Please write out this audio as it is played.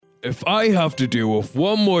if I have to deal with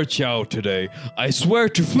one more chow today, I swear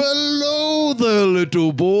to hello there,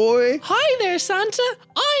 little boy. Hi there, Santa.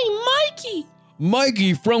 I'm Mikey.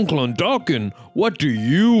 Mikey from Clondalkin, what do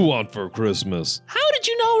you want for Christmas? How did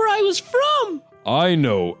you know where I was from? I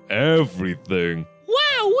know everything.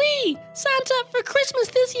 Wowee! Santa, for Christmas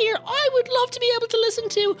this year, I would love to be able to listen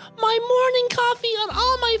to My Morning Coffee on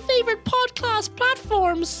all my favorite podcast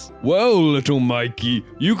platforms. Well, little Mikey,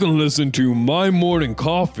 you can listen to My Morning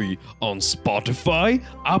Coffee on Spotify,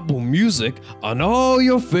 Apple Music, and all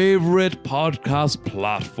your favorite podcast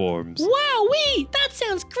platforms. Wowee! That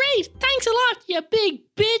sounds great. Thanks a lot, you big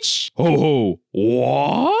bitch. Ho ho,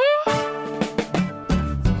 what?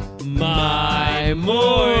 My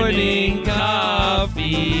Morning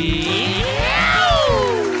Coffee.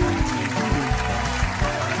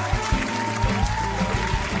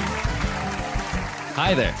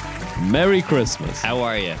 Hi there. Merry Christmas. How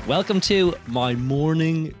are you? Welcome to My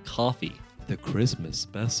Morning Coffee. The Christmas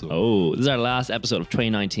special. Oh, this is our last episode of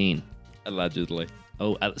 2019. Allegedly.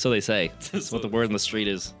 Oh, so they say. That's what the word on the street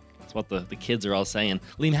is. That's what the kids are all saying.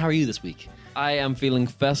 Liam, how are you this week? I am feeling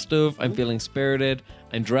festive. I'm feeling spirited.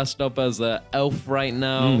 I'm dressed up as an elf right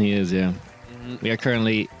now. He is, yeah. We are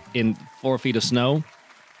currently in 4 feet of snow.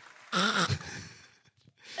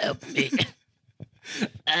 Help me.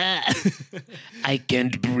 I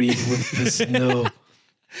can't breathe with the snow.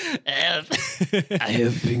 I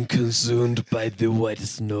have been consumed by the white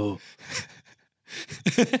snow.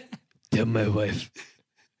 Tell my wife.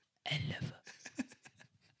 I love her.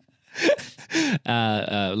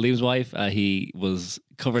 Liam's wife, he was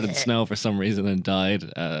covered in snow for some reason and died.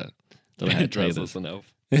 Don't know how to tell you this. an elf.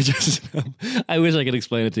 I wish I could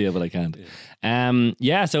explain it to you, but I can't.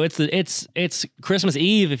 So it's Christmas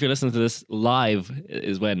Eve. If you're listening to this live,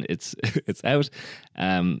 is when it's out.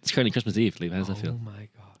 It's currently Christmas Eve. Liam, how does that feel? Oh my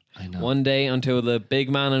god. I know. One day until the big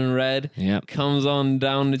man in red comes on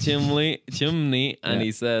down the chimney and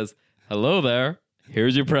he says, "Hello there.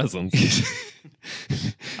 Here's your presents."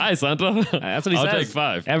 Hi, Santa. That's what he I'll says. take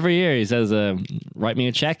 5. Every year he says, "Write me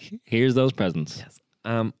a check. Here's those presents."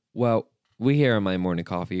 Yes. Well, we here at My Morning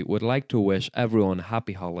Coffee would like to wish everyone a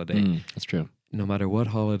happy holiday. That's true. No matter what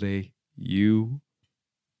holiday you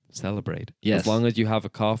celebrate. Yes. As long as you have a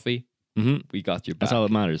coffee, we got your back. That's all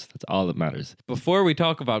that matters. That's all that matters. Before we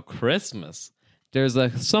talk about Christmas, there's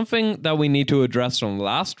something that we need to address from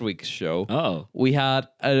last week's show. Oh. We had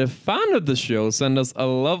a fan of the show send us a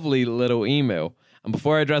lovely little email. And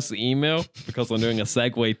before I address the email, because I'm doing a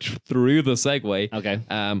segue through the segue,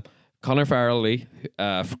 Okay. Connor Farrelly,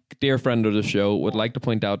 dear friend of the show, would like to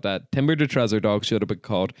point out that Timber the Treasure Dog should have been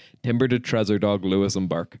called Timber the Treasure Dog Lewis and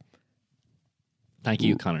Burke. Thank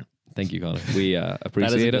you, Connor. Thank you, Connor. We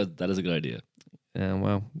appreciate it. That is a good idea.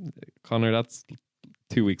 Well, Connor, that's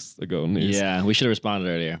 2 weeks ago news. Yeah, we should have responded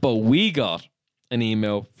earlier. But we got an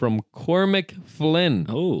email from Cormac Flynn.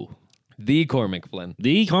 Oh. The Cormac Flynn.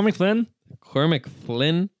 The Cormac Flynn? Cormac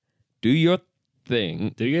Flynn, do your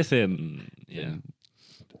thing. Do your thing. Yeah.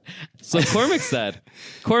 So Cormac said,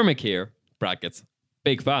 Cormac here, brackets,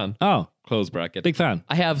 big fan, Oh, close bracket. big fan.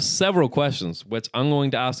 I have several questions, which I'm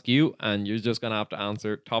going to ask you, and you're just going to have to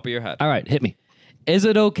answer top of your head. All right, hit me. Is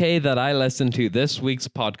it okay that I listen to this week's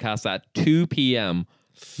podcast at 2 p.m.,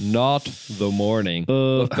 not the morning,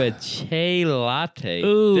 with a chai latte?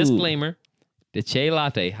 Ooh. Disclaimer, the chai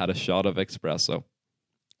latte had a shot of espresso.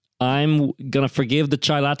 I'm going to forgive the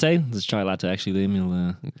chai latte. This is chai latte, actually, Liam.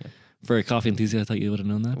 You'll, for a coffee enthusiast, I thought you would have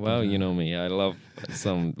known that. Well, you know me. I love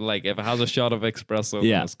some, like, if it has a shot of espresso,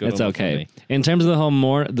 Yeah, that's good it's enough for okay. me. In terms of the whole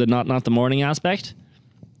not the morning aspect,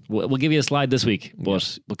 we'll give you a slide this week.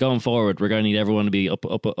 But going forward, we're going to need everyone to be up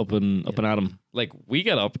and at 'em. Like, we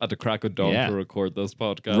get up at the crack of dawn Yeah. to record this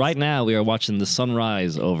podcast. Right now, we are watching the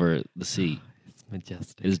sunrise over the sea. It's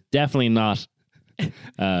majestic. It is definitely not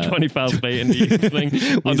 20 past 8 in the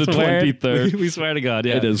evening on the swear- 23rd. We swear to God,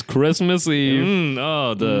 yeah. It is Christmas Eve.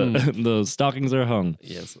 The stockings are hung.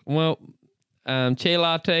 Yes. Well, chai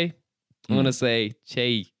latte, I'm going to say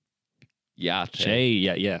chai latte. Shay,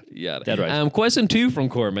 yeah. Yeah. Dead right. Question 2 from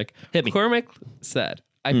Cormac. Hit me. Cormac said,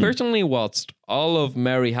 I personally watched all of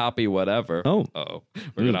Merry Happy Whatever. Oh. Uh-oh.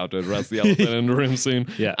 We're going to have to address the elephant in the room soon.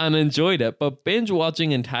 Yeah. And enjoyed it, but binge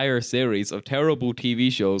watching entire series of terrible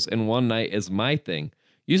TV shows in one night is my thing.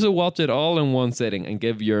 You should watch it all in one sitting and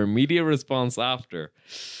give your immediate response after.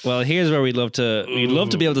 Well, here's where we'd love to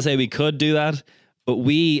be able to say we could do that, but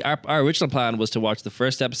our original plan was to watch the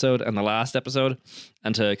first episode and the last episode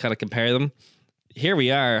and to kind of compare them. Here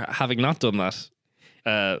we are, having not done that.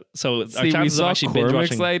 So our See, we chances of saw actually binge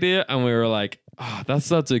Cormac's watching. idea and we were like, oh, that's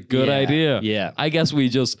such a good Yeah, idea. yeah. I guess we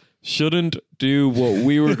just shouldn't do what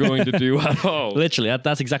we were going to do at all. Literally,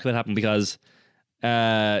 that's exactly what happened because,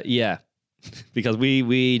 because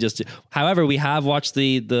we just. However, we have watched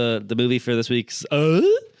the movie for this week's. We're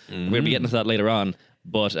gonna be getting to that later on,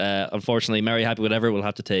 but unfortunately, Merry Happy Whatever will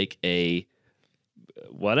have to take a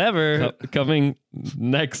whatever Coming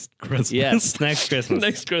next Christmas. Yes, next Christmas.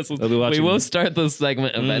 Next Christmas. We'll be We watching- will start this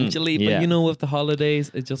segment eventually, but yeah. you know, with the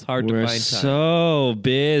holidays, it's just hard We're to find time. so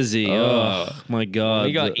busy. Oh my god,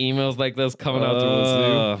 We got emails like this coming out to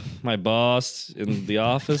us. my boss in the I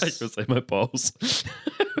office. should say my boss.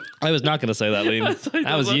 I was not going to say that, Liam.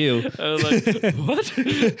 That was you. I was like, what?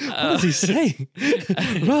 What is he saying?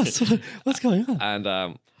 Ross, what's going on?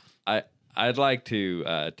 And I'd like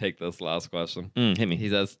to take this last question. Hit me. He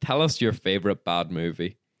says, tell us your favorite bad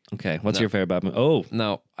movie. Okay, what's your favorite bad movie? Oh,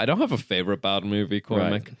 Now, I don't have a favorite bad movie,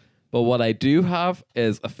 Cormac. Right. But what I do have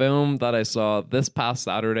is a film that I saw this past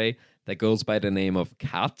Saturday that goes by the name of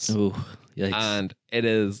Cats. ooh, yikes. And it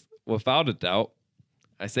is, without a doubt,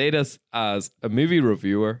 I say this as a movie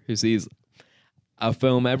reviewer who sees a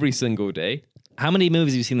film every single day. How many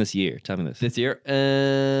movies have you seen this year? Tell me this. This year,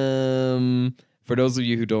 for those of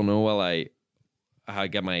you who don't know, well, I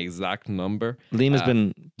get my exact number. Liam has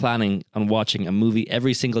been planning on watching a movie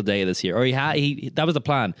every single day of this year, or he that was the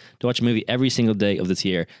plan, to watch a movie every single day of this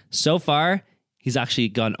year. So far, he's actually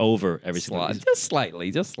gone over every single day. Just slightly.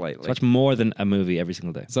 He's watched more than a movie every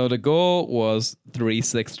single day. So the goal was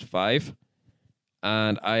 365,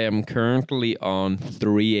 and I am currently on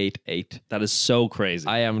 388. That is so crazy.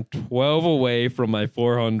 I am 12 away from my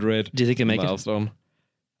 400 Do you think you make it? milestone.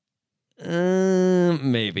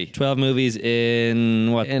 Maybe 12 movies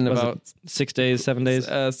in what? in was about it 6 days, 7 days?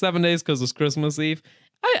 7 days because it's Christmas Eve.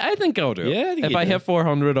 I think I'll do it. Yeah, I think if you I do. hit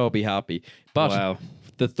 400, I'll be happy. But Wow.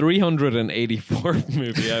 the 384th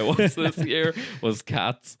movie I watched this year was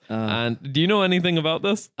Cats. And do you know anything about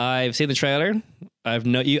this? I've seen the trailer. We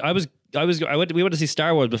went to see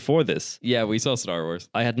Star Wars before this. Yeah, we saw Star Wars.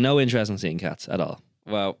 I had no interest in seeing Cats at all.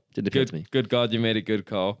 Wow. Didn't appeal to me. Good God, you made a good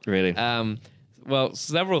call. Really? Well,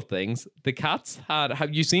 several things. The cats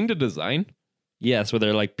have you seen the design? Yes, where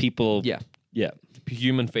they're like people. Yeah. Yeah.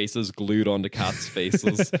 Human faces glued onto cats'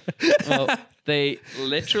 faces. Well, they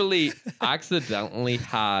literally accidentally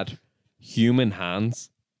had human hands.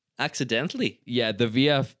 Accidentally. Yeah, the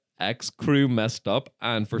VFX crew messed up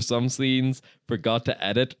and for some scenes forgot to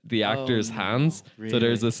edit the actors' hands. So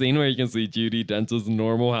there's a scene where you can see Judi Dench's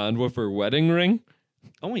normal hand with her wedding ring.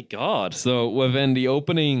 Oh my God. So within the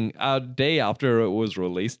opening day after it was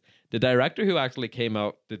released, the director who actually came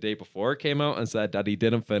out the day before it came out and said that he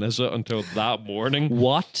didn't finish it until that morning.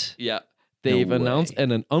 What? Yeah. They've No announced way.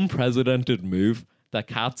 in an unprecedented move that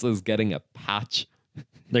Cats is getting a patch.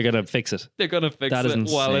 They're going to fix it. They're going to fix That is it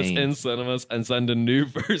while it's insane. in cinemas and send a new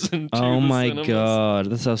version to Oh the my cinemas. God.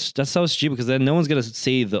 That's so stupid because then no one's going to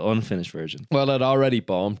see the unfinished version. Well, it already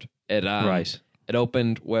bombed. It Right. It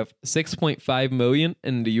opened with 6.5 million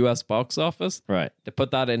in the US box office. Right. To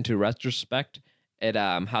put that into retrospect, it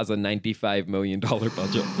has a $95 million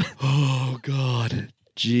budget. Oh God.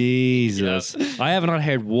 Jesus. I have not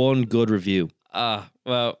heard one good review.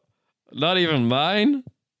 Well, not even mine.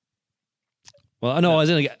 Well, no, as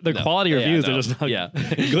in they're quality Yeah, reviews. no. They're just not Yeah.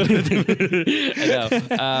 good.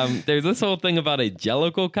 I know. There's this whole thing about a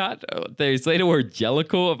Jellicle cat. They say the word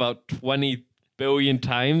Jellicle about 20 billion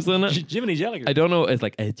times in it. Jiminy Jellicle. I don't know. It's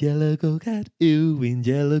like a Jellicle cat doing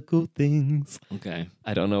Jellicle things. Okay.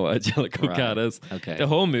 I don't know what a Jellicle Right. cat is. Okay. The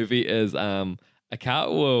whole movie is a cat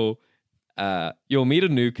will you'll meet a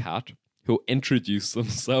new cat who'll introduce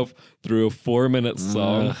themselves through a 4-minute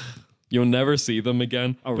song. Ugh. You'll never see them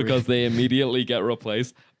again because they immediately get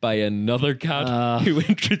replaced by another cat who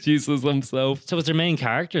introduces themselves. So, it's their main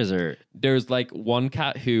characters, or There's like one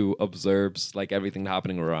cat who observes like everything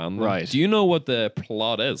happening around them. Right. Do you know what the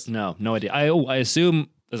plot is? no idea. I assume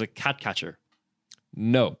there's a cat catcher.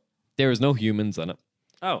 No. There is no humans in it.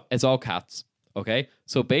 Oh, It's all cats. Okay.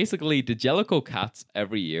 So basically, the Jellicle cats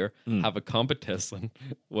every year have a competition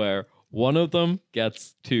where one of them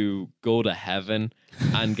gets to go to heaven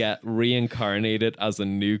and get reincarnated as a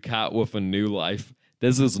new cat with a new life.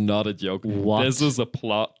 This is not a joke. What? This is a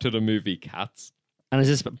plot to the movie Cats. and is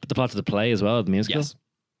this the plot of the play as well, the musical? Yes.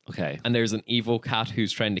 Okay. And there's an evil cat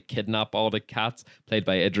who's trying to kidnap all the cats, played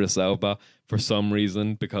by Idris Elba, for some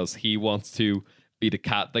reason, because he wants to be the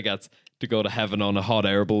cat that gets to go to heaven on a hot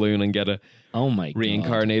air balloon and get Oh my God.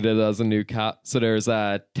 reincarnated as a new cat. So there's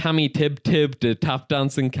Tammy Tib, the tap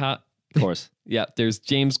dancing cat. Of course. Yeah, there's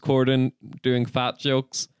James Corden doing fat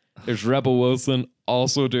jokes. There's Rebel Wilson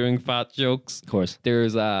also doing fat jokes. Of course.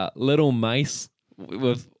 There's little mice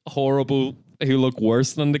with horrible who look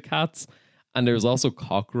worse than the cats. And there's also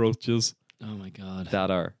cockroaches Oh my god.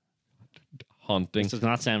 that are haunting. This does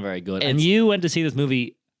not sound very good. And It's- you went to see this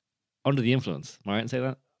movie under the influence. Am I right in saying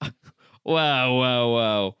that?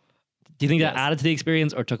 Wow. Do you think that Yes. added to the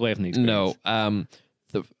experience or took away from the experience? No,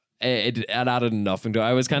 it added nothing to it.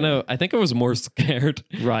 I was I think I was more scared.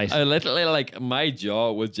 Right. I literally, like, my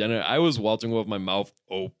jaw was I was watching with my mouth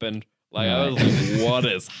open. Like, I was like, what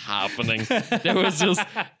is happening? There was just,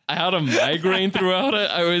 I had a migraine throughout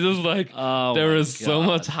it. I was just like, Oh there my was so God.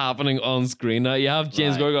 much happening on screen. Now you have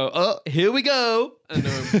James Right. Gordon go, oh, here we go. And they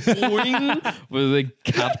were boing with a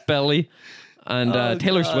cat belly. And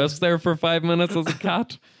Taylor Swift's there for 5 minutes as a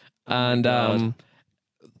cat. And God.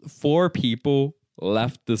 4 people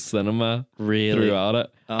left the cinema Really? throughout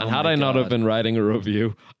it. Oh and had my I not have God. been writing a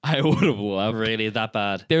review, I would have left. Really that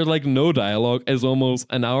bad? There's like no dialogue. It's almost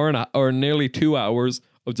an hour or nearly 2 hours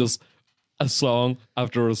of just a song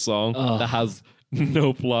after a song Oh. that has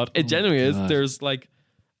no plot. It genuinely is. God. There's like,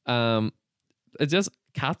 it's just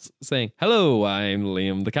cats saying, "Hello, I'm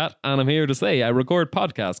Liam the cat, and I'm here to say I record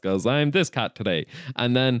podcasts because I'm this cat today."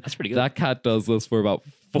 And then That's pretty good. that cat does this for about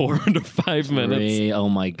 4 to 5 minutes, Really? Oh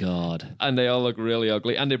my god. and they all look really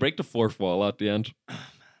ugly, and they break the fourth wall at the end.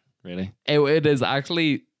 Really? It is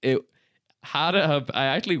actually it. Had it have, I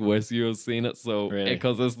actually wish you had seen it Really?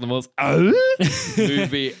 because it's the most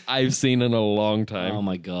movie I've seen in a long time. Oh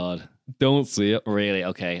my god. Don't see it. Really?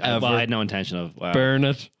 Okay. Ever. Well, I had no intention of. Wow. Burn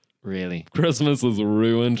it. Really? Christmas is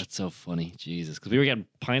ruined. That's so funny. Jesus. Because we were getting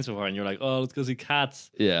pints before and you're like, oh, let's go see Cats.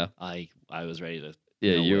 Yeah, I was ready to.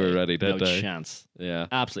 yeah, no you way. were ready, No didn't I? chance. Yeah.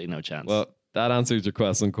 Absolutely no chance. Well, that answers your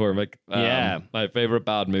question, Cormac. Yeah. My favorite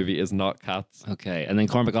bad movie is not Cats. Okay. And then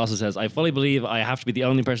Cormac also says, I fully believe I have to be the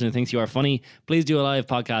only person who thinks you are funny. Please do a live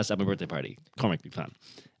podcast at my birthday party. Cormac, big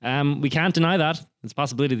fan. We can't deny that. It's a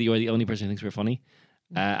possibility that you are the only person who thinks we're funny.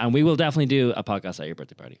 And we will definitely do a podcast at your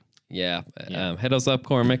birthday party. Yeah. Yeah. Hit us up,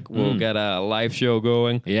 Cormac. We'll get a live show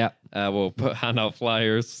going. Yeah. We'll hand out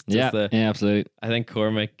flyers. Yeah. Absolutely. I think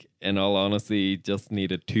Cormac, in all honesty, just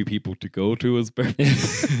needed 2 people to go to his birthday.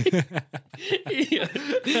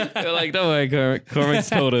 They're like, don't worry, Cormac's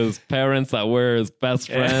told his parents that we're his best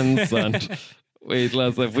friends, and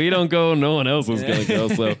if we don't go, no one else is going to go.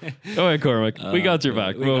 So, don't worry, Cormac, we got your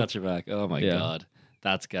back. We got your back. Oh my Yeah. God.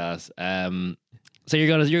 That's gas. So you're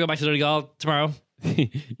going back to Donegal tomorrow?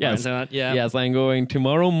 Yes. Say that? Yeah. Yes, I'm going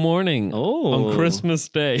tomorrow morning Oh. on Christmas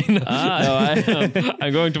Day.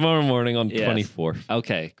 I'm going tomorrow morning on Yes. 24th.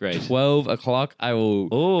 Okay, great. 12 o'clock, I will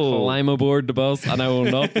Oh. climb aboard the bus, and I will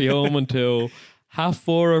not be home until 4:30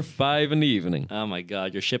 or 5 in the evening. Oh my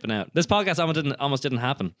God, you're shipping out. This podcast almost didn't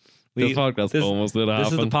happen. This podcast almost did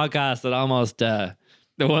This is the happen. podcast that almost The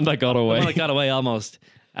one that got the away. one that got away almost.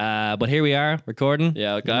 But here we are recording.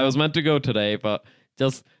 Yeah, I was meant to go today, but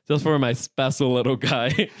just for my special little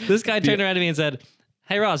guy. This guy turned around to me and said,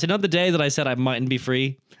 "Hey Ross, you know the day that I said I mightn't be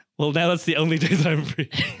free? Well, now that's the only day that I'm free."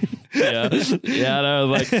 yeah, and I was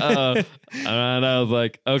like, and I was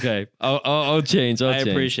like, okay, I'll change. I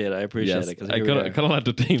appreciate it. Yes, Because I couldn't let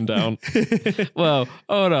the team down. Well,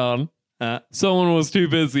 hold on. Someone was too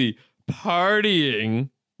busy partying.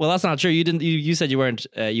 Well, that's not true. You didn't. You said you weren't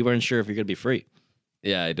sure if you're going to be free.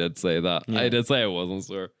 Yeah, I did say that. Yeah. I did say I wasn't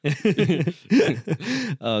sure.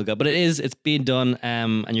 Oh God! But it's being done.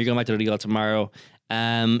 And you're going back to Donegal tomorrow.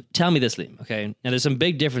 Tell me this, Liam. Okay. Now there's some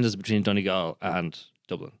big differences between Donegal and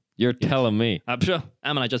Dublin. You're telling me. I'm sure.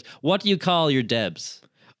 What do you call your Debs?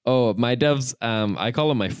 Oh, my devs, I call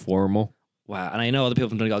it my formal. Wow. And I know other people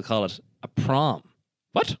from Donegal call it a prom.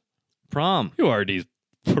 What? Prom. Who are these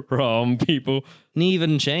prom people? Neve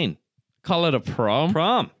and Shane. Call it a prom?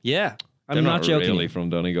 Prom. Yeah. I'm They're not joking. really from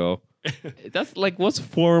Donegal. That's like, what's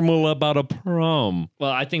formal about a prom?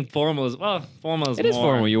 Well, I think formal is formal is It is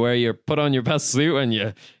more formal. You put on your best suit and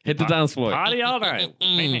you hit the dance floor. party all night.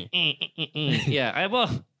 Yeah. I have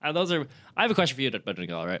a question for you about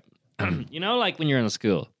Donegal, right? You know, like when you're in a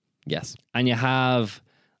school Yes. and you have,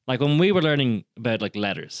 like when we were learning about like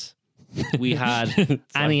letters, we had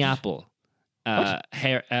Annie Apple, M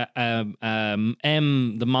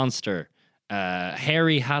the Monster,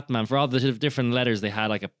 Harry Hatman. For all the different letters, they had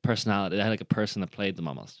like a personality. They had like a person that played them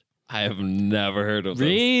almost. I have never heard of this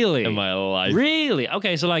Really? in my life. Really?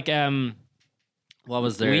 Okay, so like, what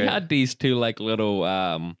was there? We had these 2 like little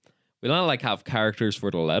we don't like have characters for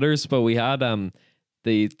the letters, but we had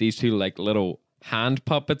these 2 like little hand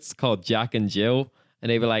puppets called Jack and Jill, and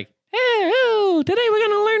they'd be like, "Hey, oh, today we're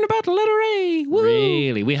gonna learn about the letter A." Woo!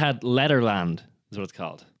 Really? We had Letterland, is what it's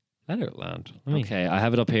called. Letterland. Okay, I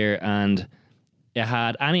have it up here, and you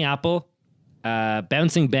had Annie Apple,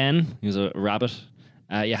 Bouncing Ben, he was a rabbit.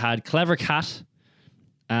 You had Clever Cat,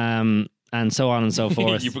 and and so on and so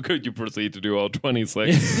forth. you proceed to do all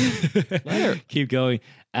 26. Keep going.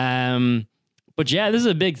 But yeah, this is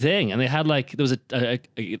a big thing, and they had like there was a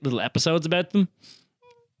little episodes about them.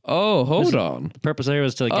 Oh, hold on. The purpose there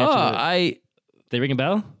was to get They ring a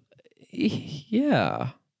bell? Yeah.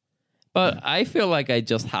 But I feel like I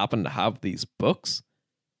just happen to have these books.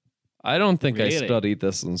 I don't think I Really? studied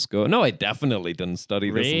this in school. No, I definitely didn't study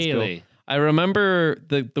this in school. Really? I remember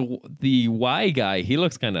the Y guy. He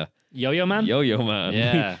looks kind of Yo-Yo Man? yo-yo man.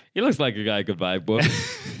 Yeah. He looks like a guy could buy books.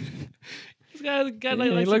 This guy he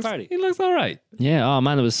likes looks to party. he looks all right. Yeah, oh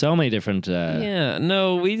man, there was so many different... Yeah.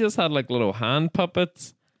 No, we just had like little hand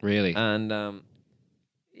puppets. Really? And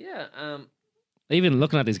Even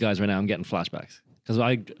looking at these guys right now, I'm getting flashbacks. Because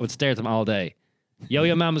I would stare at them all day.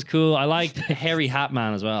 Yo-Yo Man was cool. I liked Hairy Hat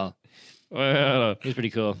Man as well. He was pretty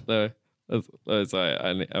cool. Sorry,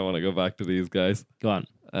 I want to go back to these guys. Go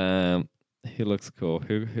on. He looks cool.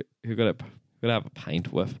 Who got have a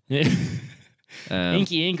pint with?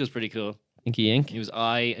 Inky Ink was pretty cool. Inky Ink. He was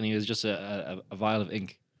I, and he was just a vial of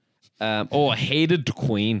ink. I hated the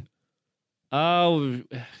Queen. Oh,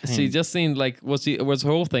 She just seemed like was her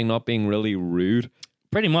whole thing not being really rude.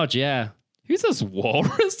 pretty much, yeah. Who's this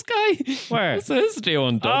walrus guy? Where? What's his deal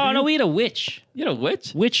on W? Oh no, we had a witch. You know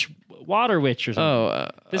which? Water witch or something. Oh,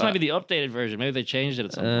 This might be the updated version. Maybe they changed it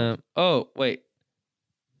at some point. Oh wait.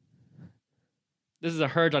 This is a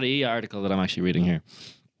her.e article that I'm actually reading here.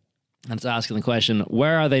 And it's asking the question,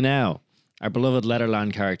 where are they now? Our beloved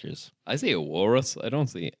Letterland characters. I see a walrus. I don't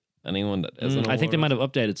see anyone that isn't. I think they might have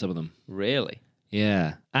updated some of them. Really.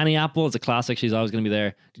 Yeah. Annie Apple is a classic. She's always going to be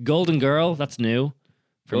there. Golden Girl, that's new.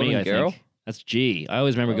 For me, Golden I Girl? think. That's G. I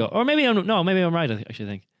always remember or maybe I'm right, I actually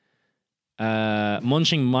think.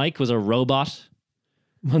 Munching Mike was a robot.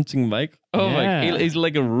 Munching Mike. Oh Yeah. my! He's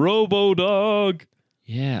like a robo dog.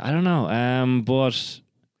 Yeah, I don't know. But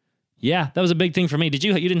yeah, that was a big thing for me. You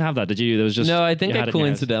didn't have that, did you? There was just No, I think you I had it in your house.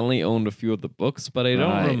 coincidentally owned a few of the books, but I don't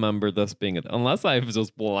Right. remember this being it. Unless I've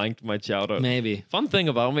just blanked my childhood. Maybe. Fun thing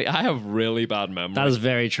about me, I have really bad memory. That is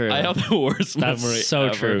very true. I have the worst That's memory. so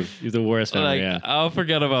ever. true. You're the worst memory, Like yeah. I'll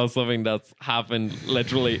forget about something that's happened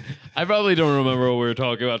literally. I probably don't remember what we were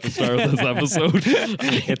talking about to start this episode.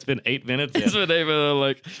 It's been 8 minutes. It's been even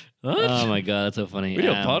like, what? Oh my god, that's so funny. We do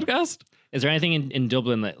a podcast? Is there anything in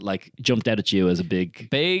Dublin that like jumped out at you as a big?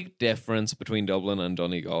 Big difference between Dublin and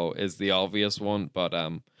Donegal is the obvious one, but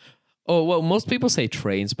most people say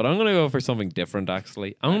trains, but I'm gonna go for something different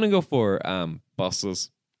actually. I'm gonna go for buses.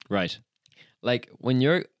 Right. Like when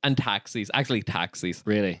you're and taxis, actually taxis.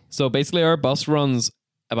 Really? So basically our bus runs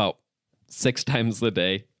about 6 times a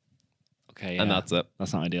day Okay. and yeah. that's it.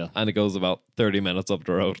 That's not ideal. And it goes about 30 minutes up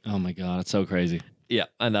the road. Oh my god, it's so crazy. Yeah,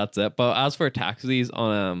 and that's it. But as for taxis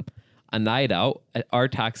on a night out, our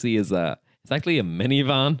taxi is it's actually a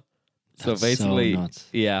minivan. So That's basically, so nuts.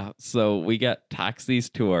 yeah. So we get taxis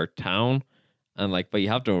to our town, and but you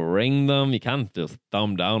have to ring them. You can't just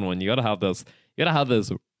thumb down one. You gotta have this. You gotta have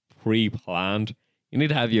this pre-planned. You need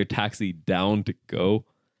to have your taxi down to go.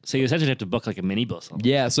 So you essentially have to book like a minibus.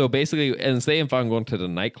 Yeah. So basically, and say if I'm going to the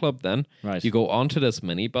nightclub, then Right. you go onto this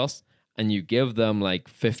minibus and you give them like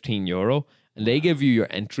 €15. And they give you your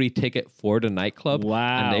entry ticket for the nightclub.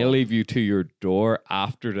 Wow. And they leave you to your door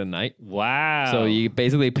after the night. Wow. So you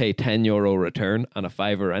basically pay €10 return and a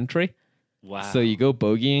 €5 entry. Wow. So you go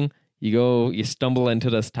boogieing, you stumble into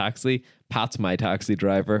this taxi. Pat's my taxi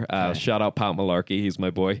driver. Shout out Pat Malarkey, he's my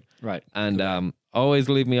boy. Right. And always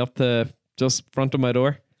leave me up to just front of my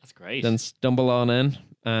door. That's great. Then stumble on in.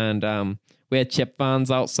 And we had chip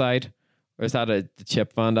vans outside. Or is that the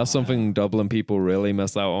chip van? That's something Dublin people really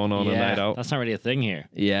miss out on a night out. That's not really a thing here.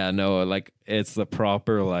 Yeah, no, like it's the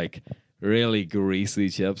proper, like really greasy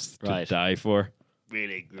chips to Right. die for.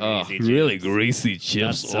 Really Oh, greasy. really greasy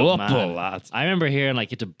chips. That's so Up mad. a lot. I remember hearing like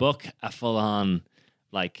you had to book a full on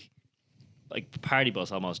like party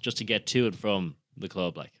bus almost just to get to and from the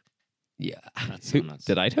club. Like Yeah. That's so nuts.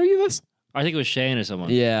 Did I tell you this? I think it was Shane or someone.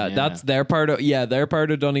 Yeah, that's their part of. Yeah, their part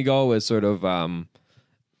of Donegal is sort of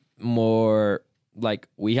more like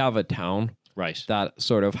we have a town right. that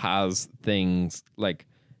sort of has things like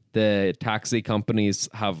the taxi companies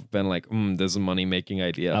have been like, this is a money making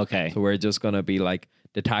idea. Okay. So we're just going to be like,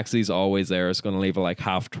 the taxi's always there. It's going to leave at like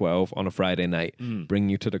 12:30 on a Friday night, bring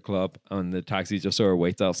you to the club, and the taxi just sort of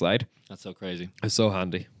waits outside. That's so crazy. It's so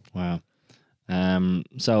handy. Wow.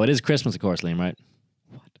 So it is Christmas, of course, Liam, right?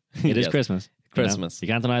 What? It is Yes. Christmas. Christmas. You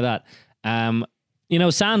can't deny that.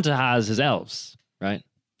 Santa has his elves, right?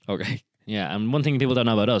 Okay. Yeah, and one thing people don't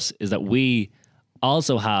know about us is that we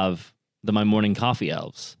also have the My Morning Coffee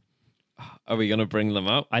elves. Are we going to bring them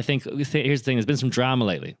out? I think here's the thing: there's been some drama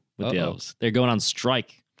lately with the Uh-oh. elves. They're going on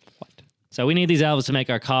strike. What? So we need these elves to make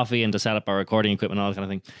our coffee and to set up our recording equipment and all that kind of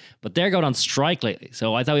thing. But they're going on strike lately.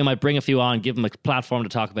 So I thought we might bring a few on, give them a platform to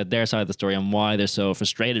talk about their side of the story and why they're so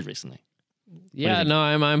frustrated recently. Yeah, no,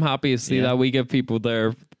 I'm happy to see that we give people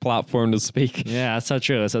their platform to speak. Yeah, that's so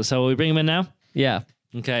true. So we bring them in now? Yeah.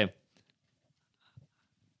 Okay.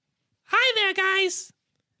 Hi there, guys.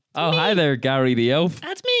 Oh, hi there, Gary the Elf.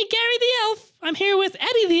 That's me, Gary the Elf. I'm here with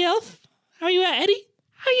Eddie the Elf. How are you at, Eddie?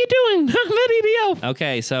 How you doing? I'm Eddie the Elf.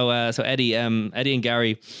 Okay, so Eddie and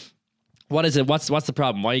Gary, what is it? What's the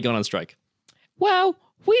problem? Why are you going on strike? Well,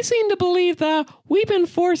 we seem to believe that we've been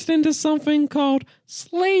forced into something called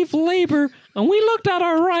slave labor, and we looked at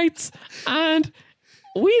our rights, and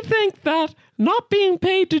we think that not being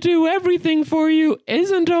paid to do everything for you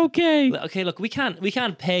isn't okay. Okay, look, we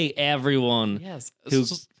can't pay everyone. Yes. Who,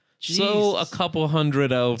 So a couple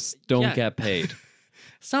hundred elves don't get paid.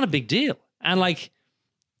 It's not a big deal. And like,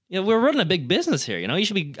 you know, we're running a big business here. You know, you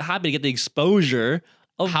should be happy to get the exposure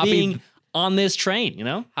of being on this train. You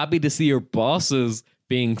know, Happy to see your bosses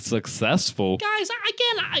being successful. Guys,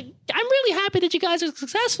 I'm really happy that you guys are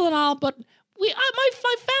successful and all, but my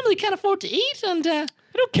family can't afford to eat, and I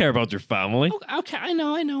don't care about your family. okay, I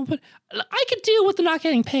know, but I could deal with the not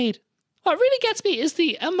getting paid. What really gets me is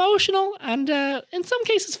the emotional and, in some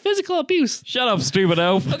cases, physical abuse. Shut up, stupid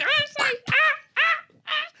elf. Okay, I'm sorry.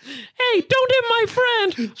 Hey, don't hit my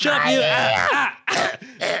friend. shut up, you.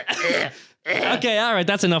 Okay, all right,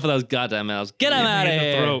 that's enough of those goddamn elves. Get them out of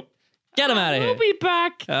here. Get them out of here. We'll be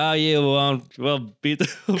back. Oh, you won't. We'll beat the.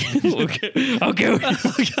 Okay.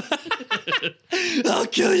 I'll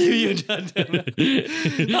kill you, you goddamn.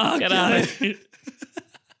 I'll Get out of here.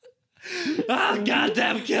 I'll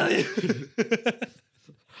goddamn kill you.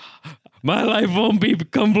 My life won't be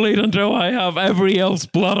complete until I have every elf's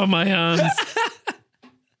blood on my hands.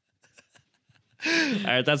 All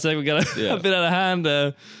right, that's it. We got a bit out of hand.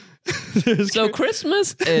 So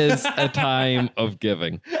Christmas is a time of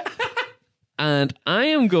giving. And I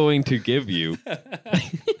am going to give you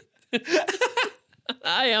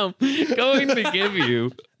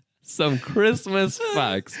some Christmas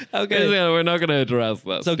facts. Okay. We're not going to address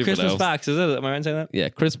that. So stupid Christmas elves. facts, is it? Am I right in saying that? Yeah,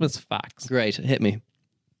 Christmas facts. Great, hit me.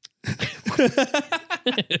 I'm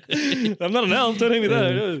not an elf. Don't hit me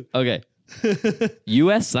there. Okay.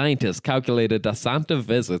 U.S. scientists calculated that Santa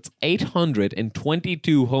visits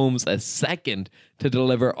 822 homes a second to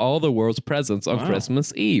deliver all the world's presents on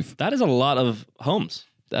Christmas Eve. That is a lot of homes.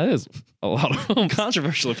 That is a lot of homes.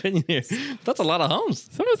 Controversial opinion here. That's a lot of homes.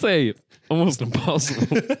 Some would say almost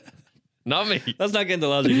impossible. Not me. Let's not get into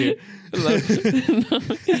logic here.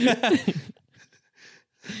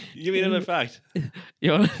 Give me another fact.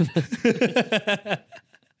 You want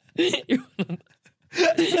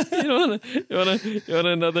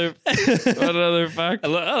another fact?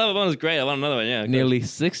 That one is great. I want another one. Yeah. Nearly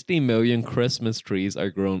 60 million Christmas trees are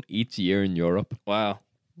grown each year in Europe. Wow.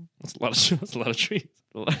 That's a lot of trees.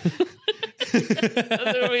 That's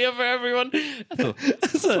what we have for everyone.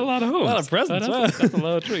 That's a lot of homes. A lot of presents. That's a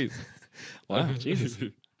lot of trees. Wow. Jesus.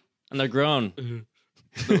 And they're grown.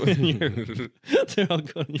 They're all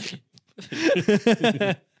grown. Is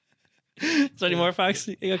there any more facts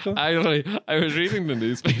you got coming? I was reading the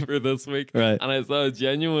newspaper this week, Right. and I saw a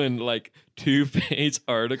genuine 2-page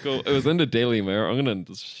article. It was in the Daily Mirror. I'm gonna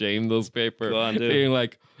shame this paper. Go on, do it. Being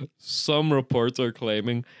like, some reports are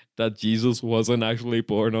claiming that Jesus wasn't actually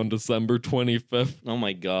born on December 25th Oh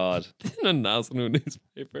my god. in a national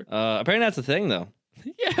newspaper. Apparently that's a thing though.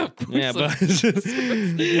 Yeah, of course. Yeah, but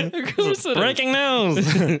Of course it is. breaking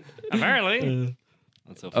news. Apparently.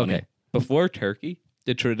 That's so funny. Okay. Before turkey,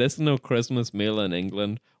 the traditional Christmas meal in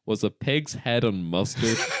England was a pig's head and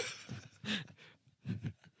mustard.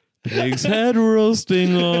 Pig's head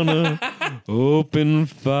roasting on a open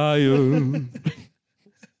fire.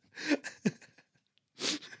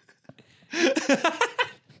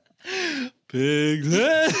 Pigs.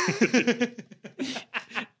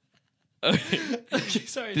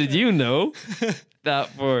 Sorry. Did you know that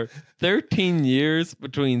for 13 years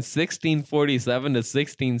between 1647 to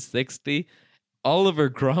 1660, Oliver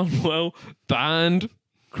Cromwell banned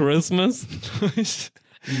Christmas?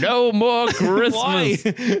 No more Christmas.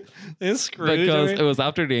 It's Scrooge. Because it was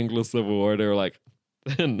after the English Civil War. They were like,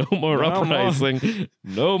 no more uprising,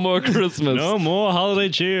 no more Christmas. No more holiday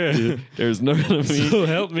cheer. There's not gonna be. So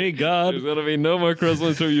help me God. There's gonna be no more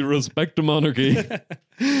Christmas till you respect the monarchy.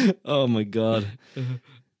 Oh my God.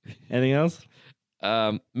 Anything else?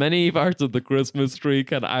 Many parts of the Christmas tree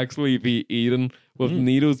can actually be eaten, with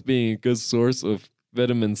needles being a good source of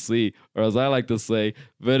vitamin C, or as I like to say,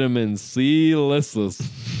 vitamin C lysis.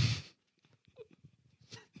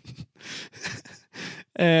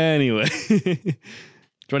 Anyway.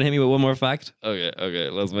 want to hit me with one more fact? Okay.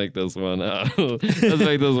 Let's make this one. Let's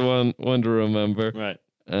make this one to remember. Right.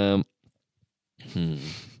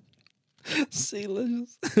 Sea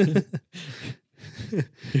lilies.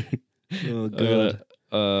 Oh god.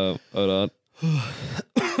 Hold on.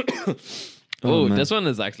 Oh, man. This one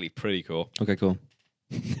is actually pretty cool. Okay, cool.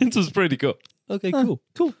 This is pretty cool. Okay, cool.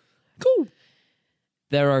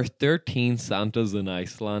 There are 13 Santas in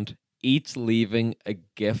Iceland, each leaving a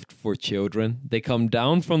gift for children. They come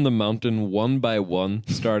down from the mountain one by one,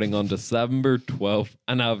 starting on December 12th,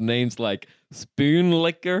 and have names like Spoon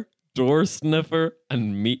Licker, Door Sniffer,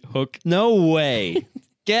 and Meat Hook. No way.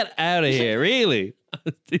 Get out of here. Really?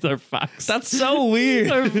 These are facts. That's so weird.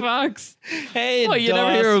 These are facts. Hey, Oh, you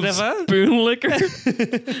never hear of Sniffer? Spoon Licker? I think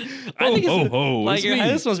it's like it's your me.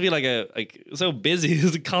 house must be like so busy.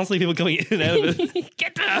 There's constantly people coming in and out of it.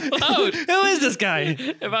 Get the hell out. Who is this guy?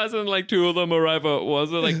 Imagine like two of them arrive at once.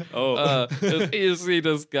 They're like, you see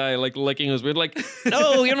this guy like licking his spoon, like,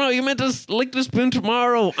 no, you meant to lick the spoon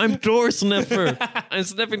tomorrow. I'm Door Sniffer. I'm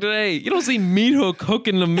sniffing today. You don't see Meat Hook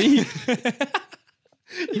hooking the meat.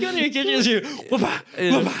 You go into your kitchen and you,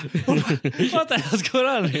 what the hell's going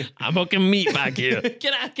on here? I'm hooking meat back here.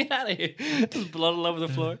 Get out of here. There's blood all over the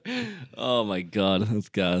floor. Oh my god, that's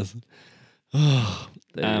gas.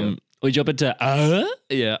 We jump into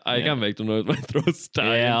Yeah, I can't make the noise. My throat's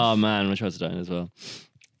dying. Yeah, oh man, my throat's dying as well.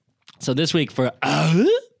 So this week for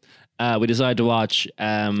we decided to watch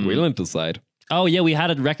We didn't decide. Oh yeah, we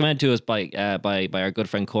had it recommended to us by our good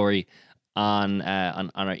friend Corey on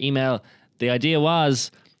our email. The idea was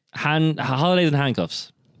Holidays in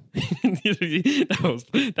Handcuffs.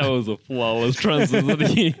 that was a flawless transition.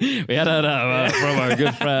 We had that from our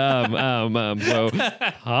good friend. So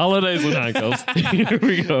Holidays in Handcuffs. Here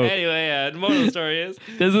we go. Anyway, the moral of the story is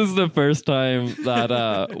This is the first time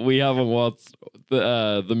that we haven't watched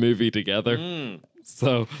the movie together.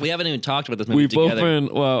 So we haven't even talked about this movie we both together.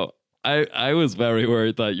 been. Well, I was very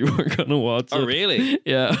worried that you weren't gonna watch it. Oh really?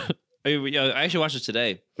 Yeah. I actually watched it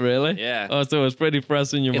today. Really? Yeah. Oh, so it's pretty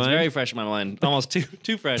fresh in your It's mind. very fresh in my mind. Almost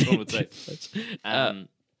too fresh, one would say.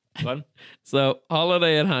 Fun? So,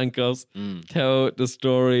 Holiday in Handcuffs tell the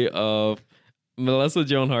story of Melissa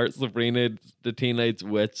Joan Hart, Sabrina the Teenage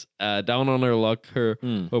Witch. Down on her luck, her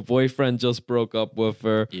boyfriend just broke up with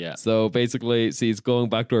her. Yeah. So basically, she's going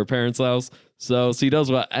back to her parents' house. So she does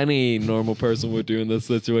what any normal person would do in this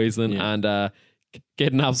situation and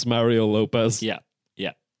kidnaps Mario Lopez. Yeah.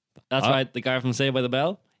 That's right. The guy from Saved by the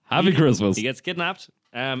Bell. Happy Christmas. He gets kidnapped.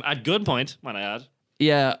 At gunpoint, might I add.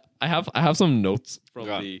 Yeah, I have some notes from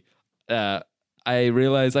I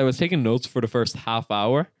realized I was taking notes for the first half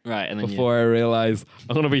hour. Right, and then before I realized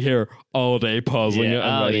I'm gonna be here all day pausing it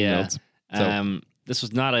and writing notes. So this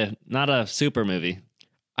was not a super movie.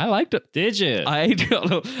 I liked it. Did you? I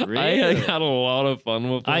had a lot of fun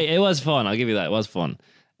with it. It was fun. I'll give you that. It was fun.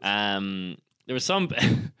 There was some.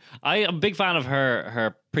 I'm a big fan of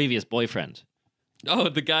her previous boyfriend. Oh,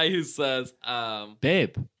 the guy who says,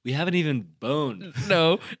 "Babe, we haven't even boned."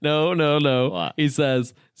 No. What? He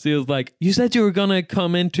says, she was like, you said you were gonna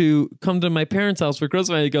come to my parents' house for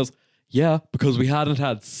Christmas. And he goes, yeah, because we hadn't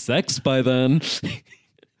had sex by then.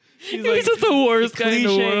 He's just the worst guy in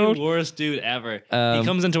the world. Worst dude ever. He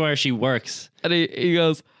comes into where she works. And he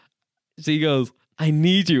goes, I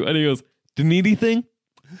need you. And he goes, the needy thing?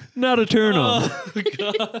 Not a turn on. Oh,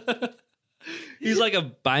 God. He's like a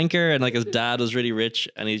banker and like his dad was really rich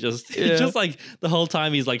and he's just like the whole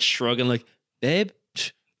time he's like shrugging like, babe,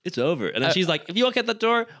 it's over. And then she's like, if you walk out that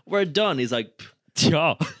door, we're done. He's like,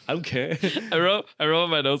 yeah. I don't care. I wrote in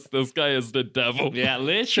my notes, this guy is the devil. Yeah,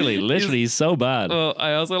 literally, he's so bad. Well,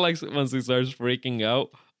 I also like once he starts freaking out.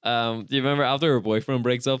 Do you remember after her boyfriend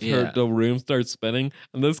breaks up, the room starts spinning,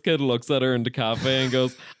 and this kid looks at her in the cafe and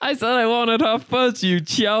goes, I said I wanted hot fudge, you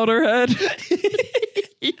chowderhead.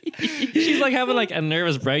 She's like having like a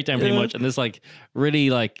nervous breakdown pretty much, and this like really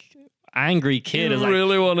like angry kid is like,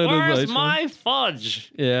 really wanted where's my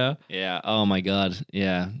fudge? Yeah. Oh my god.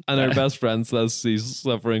 Yeah. And her best friend says she's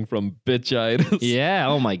suffering from bitchitis. Yeah.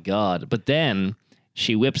 Oh my god. But then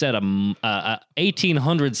she whips out a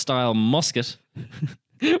 1800 style musket,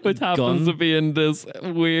 which happens to be in this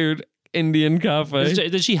weird Indian cafe.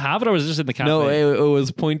 Did she have it, or was it just in the cafe? No, it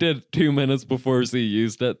was pointed 2 minutes before she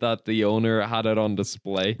used it that the owner had it on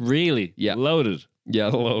display. Really? Yeah. Loaded. Yeah,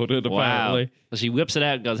 loaded, apparently. Wow. So she whips it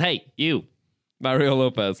out and goes, hey, you. Mario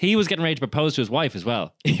Lopez. He was getting ready to propose to his wife as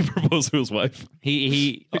well. He proposed to his wife.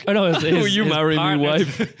 Oh no, Will you marry me,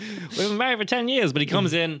 wife? We've been married for 10 years, but he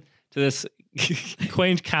comes in to this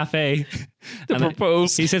quaint cafe to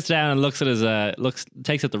propose. He sits down and looks at his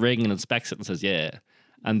takes out the ring and inspects it and says, yeah.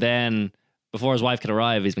 And then before his wife could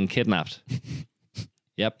arrive, he's been kidnapped.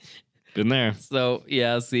 Yep. Been there. So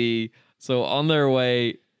yeah, so on their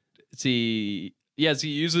way, she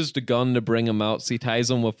uses the gun to bring him out. She ties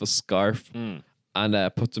him with a scarf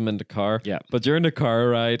and puts him in the car. Yeah. But during the car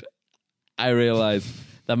ride, I realized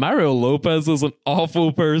that Mario Lopez is an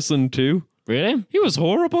awful person too. Really? He was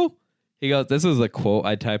horrible. He goes, this is a quote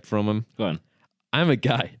I typed from him. Go on. I'm a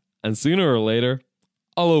guy, and sooner or later,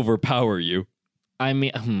 I'll overpower you. I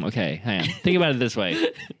mean, okay, hang on. Think about it this way.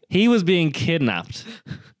 He was being kidnapped.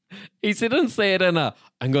 He didn't say it in a,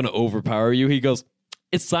 I'm going to overpower you. He goes,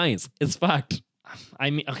 it's science. It's fact. I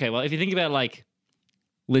mean, okay, well, if you think about it, like,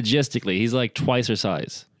 logistically, he's like twice her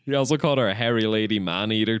size. He also called her a hairy lady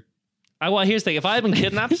man-eater. Well, here's the thing. If I had been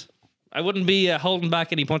kidnapped, I wouldn't be holding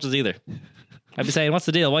back any punches either. I'd be saying, what's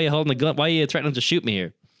the deal? Why are you holding the gun? Why are you threatening to shoot me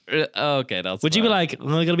here? Okay, that's Would you be like,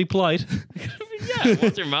 I gotta be polite? yeah,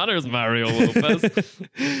 what's your manners, Mario Lopez?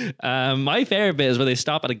 My favorite bit is where they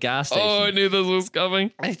stop at a gas station. Oh, I knew this was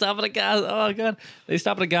coming. They stop at a gas. Oh god! They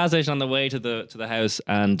stop at a gas station on the way to the house,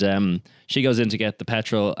 and she goes in to get the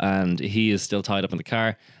petrol, and he is still tied up in the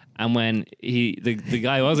car. And when the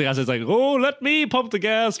guy who owns the gas is like, oh, let me pump the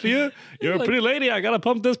gas for you. You're a pretty lady. I gotta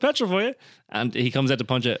pump this petrol for you. And he comes out to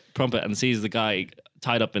pump it, and sees the guy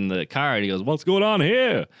tied up in the car, and he goes, what's going on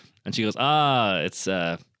here? And she goes, it's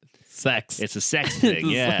Sex. it's a sex thing,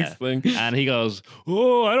 yeah. Sex thing. And he goes,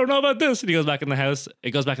 oh, I don't know about this. And he goes back in the house. It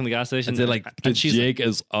goes back in the gas station. And they're like, the jig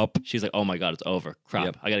is up. She's like, oh my God, it's over. Crap.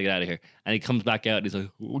 Yep. I got to get out of here. And he comes back out and he's like,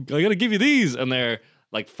 oh, I got to give you these. And they're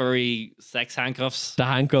like furry sex handcuffs. The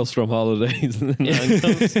handcuffs from Holidays.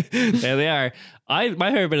 There they are.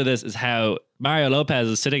 My favorite bit of this is how Mario Lopez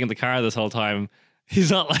is sitting in the car this whole time. He's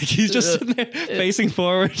not like, he's just sitting there facing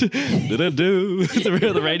forward.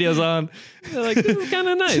 The radio's on. They're like, this is kind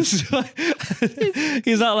of nice.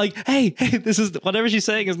 He's not like, hey, this is whatever she's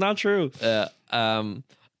saying is not true.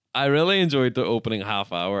 I really enjoyed the opening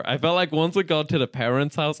half hour. I felt like once it got to the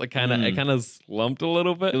parents' house, it kind of slumped a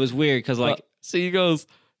little bit. It was weird because like, so he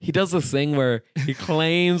does this thing where he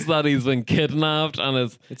claims that he's been kidnapped and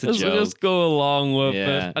it's a joke. Just go along with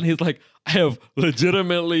Yeah. it. And he's like, I have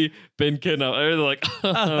legitimately been kidnapped. And they're like,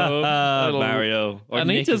 oh, Mario. Or and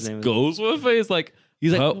Nick, he his just name is. goes with it. He's like,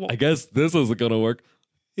 well, I guess this isn't going to work.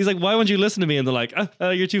 He's like, why won't you listen to me? And they're like,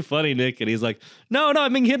 you're too funny, Nick. And he's like, no,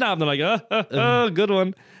 I'm being kidnapped. And they're like, good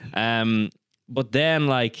one. But then,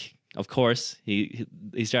 like, of course, she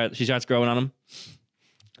starts growing on him.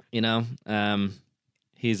 You know,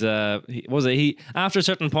 after a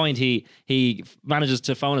certain point, he manages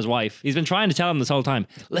to phone his wife. He's been trying to tell him this whole time,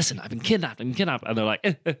 listen, I've been kidnapped. And they're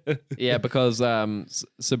like, yeah, because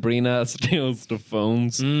Sabrina steals the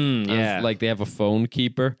phones. yeah. Like they have a phone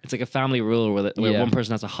keeper. It's like a family rule where Yeah. one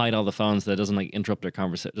person has to hide all the phones so that doesn't like interrupt their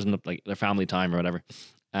conversation, doesn't like their family time or whatever.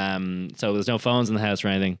 So there's no phones in the house or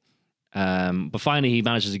anything. But finally he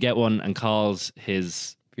manages to get one and calls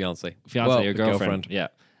his Fiance or girlfriend. Yeah.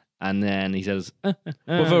 And then he says, with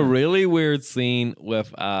a really weird scene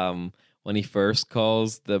with when he first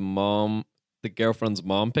calls the girlfriend's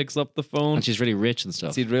mom picks up the phone. and she's really rich and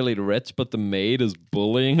stuff. She's really rich, but the maid is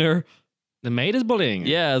bullying her. The maid is bullying her.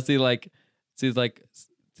 Yeah, she's like,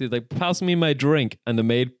 pass me my drink, and the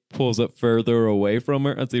maid pulls it further away from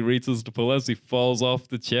her. As he reaches to pull it, he falls off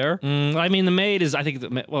the chair. I mean, the maid is, I think,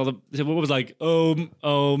 what was like,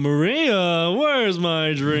 oh, Maria, where's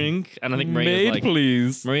my drink? And I think Maid,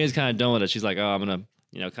 please. Maria's kind of done with it. She's like, oh, I'm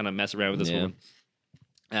gonna, kind of mess around with this woman.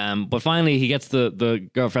 But finally, he gets the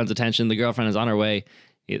girlfriend's attention. The girlfriend is on her way,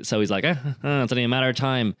 so he's like, it's only a matter of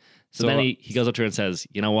time. So then he goes up to her and says,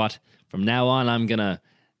 you know what? From now on, I'm gonna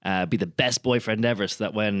be the best boyfriend ever, so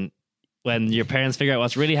that when your parents figure out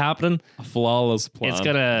what's really happening, A flawless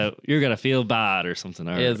plan. you're gonna feel bad or something.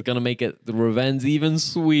 Or, it's gonna make the revenge even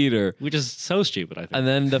sweeter. which is so stupid, I think. And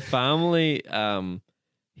then the family,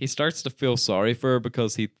 he starts to feel sorry for her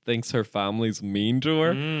because he thinks her family's mean to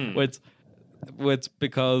her, which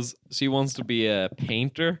because she wants to be a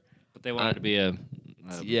painter. But they want her to be a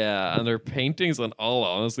Yeah, and her paintings, in all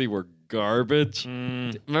honesty, were garbage.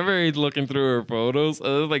 Remember he's looking through her photos? And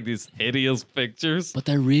there's like these hideous pictures. But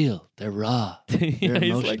they're real. They're raw. Yeah, They're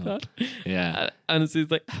he's like emotional. that. Yeah. And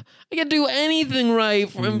she's like, I can do anything right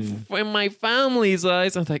from my family's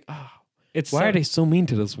eyes. And it's like, It's why are they so mean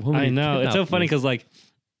to this woman? I know. It's so funny because like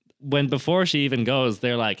before she even goes,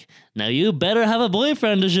 they're like, now you better have a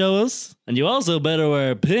boyfriend to show us. And you also better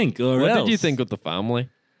wear pink or What else. did you think of the family?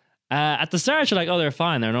 At the start, you're like, oh, they're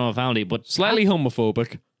fine. They're a normal family. But Slightly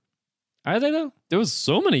homophobic. Are they though? There was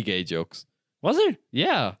so many gay jokes. Was there?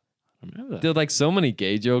 Yeah. I remember that. There were like so many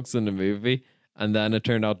gay jokes in the movie. And then it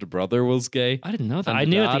turned out the brother was gay. I didn't know that. And I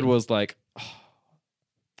the knew dad was like,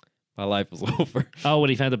 my life was over. Oh, when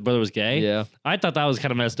he found the brother was gay? Yeah. I thought that was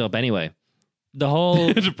kind of messed up anyway. The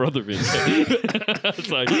whole... The brother being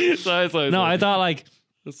gay. sorry. No, I thought like...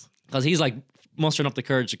 Because he's like mustering up the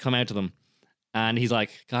courage to come out to them. And he's like,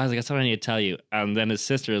 guys, I got something I need to tell you. And then his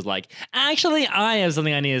sister is like, actually, I have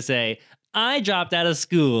something I need to say. I dropped out of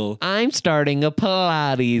school. I'm starting a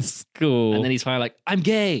Pilates school. And then he's finally like, I'm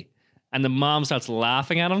gay. And the mom starts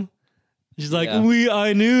laughing at him. She's like, Yeah.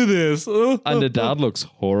 I knew this. And the dad looks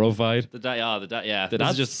horrified. The dad, yeah. The This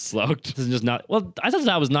dad is just sucked. This is just not. Well, I thought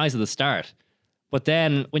that was nice at the start, but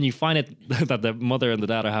then when you find it that the mother and the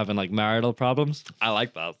dad are having like marital problems, I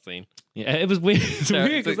like that scene. yeah, it was weird. It's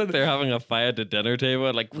weird because They're having a fight at the dinner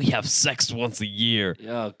table. Like, we have sex once a year.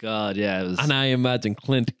 oh god, yeah, it was. And I imagine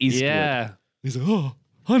Clint Eastwood. Yeah, he's like, oh,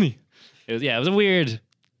 honey. It was a weird.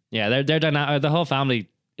 Yeah, they're the whole family.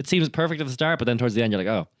 It seems perfect at the start, but then towards the end, you're like,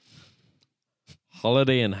 oh.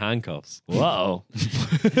 Holiday in handcuffs. Whoa.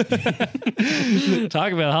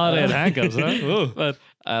 Talk about holiday and handcuffs, huh? Ooh. But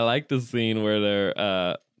I like the scene where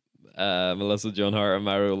they're Melissa Joan Hart and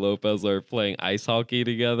Mario Lopez are playing ice hockey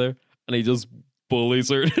together, and he just bullies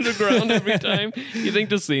her to the ground every time. You think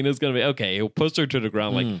the scene is gonna be okay? He'll push her to the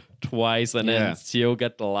ground like twice, and Yeah. then she'll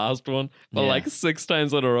get the last one. But Yeah. like 6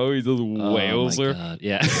 times in a row, he just wails oh my her. God.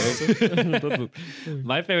 Yeah.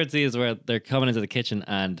 My favorite scene is where they're coming into the kitchen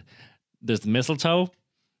and there's mistletoe.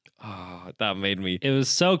 Oh, that made me. It was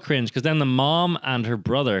so cringe because then the mom and her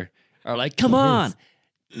brother are like, come on,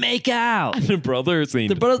 make out. The brother scene.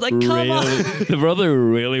 The brother's like, come on. The brother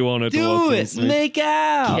really wanted to Do watch it. this movie. Make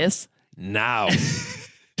out. Kiss now.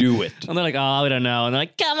 Do it. And they're like, oh, we don't know. And they're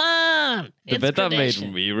like, come on. The It's bit that made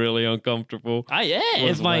tradition. me really uncomfortable. Yeah,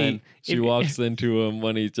 was it's my. when she walks into him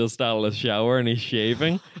when he's just out of the shower and he's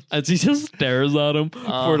shaving, and she just stares at him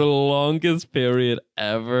for the longest period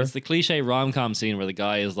ever. It's the cliche rom-com scene where the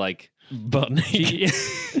guy is like, But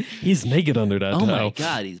he's naked under that oh towel. my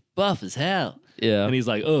God, he's buff as hell. Yeah. And he's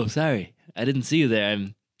like, oh, sorry. I didn't see you there.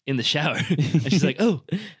 I'm in the shower. And she's like, oh,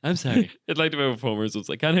 I'm sorry. I'd like to be with Homer's. It's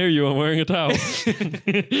like, can't hear you. I'm wearing a towel.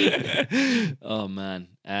 Oh, man.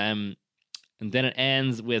 And then it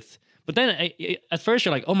ends with, but then at first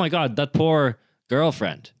you're like, oh my God, that poor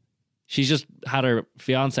girlfriend. She's just had her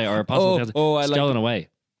fiance or her possible fiance stolen away.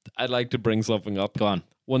 I'd like to bring something up. Go on.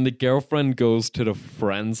 When the girlfriend goes to the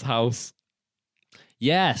friend's house,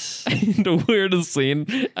 Yes. the weirdest scene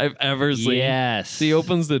I've ever seen. Yes. She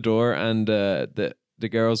opens the door, and the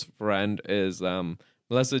girl's friend is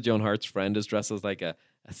Melissa Joan Hart's friend is dressed as like a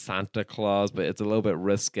Santa Claus, but it's a little bit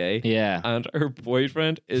risque. Yeah. And her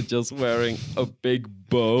boyfriend is just wearing a big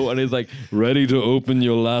bow, and he's like, ready to open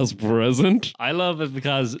your last present. I love it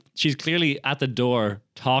because she's clearly at the door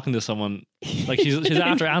talking to someone. Like she's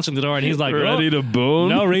after answering the door, and he's like, Ready to bone?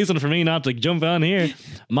 no reason for me not to jump on here.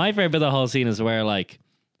 My favorite bit of the whole scene is where like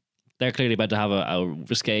they're clearly about to have a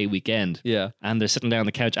risque weekend. Yeah. And they're sitting down on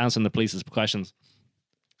the couch answering the police's questions.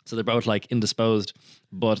 So they're both like indisposed.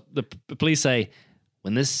 But the police say,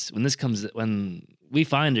 when we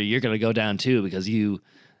find her, you're gonna go down too because you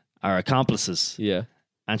are accomplices. Yeah.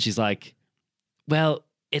 And she's like, well,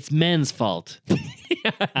 it's men's fault.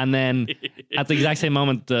 And then at the exact same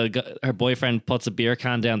moment, her boyfriend puts a beer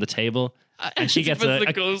can down the table, and she gets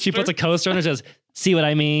she puts a coaster on and says, "See what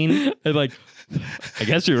I mean?" And like, I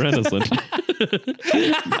guess you're innocent.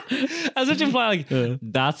 As if to imply, like,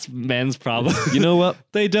 that's men's problem. You know what?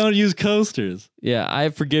 They don't use coasters. Yeah, I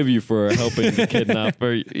forgive you for helping the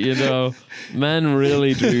kidnapper. You know, men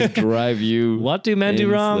really do drive you. What do men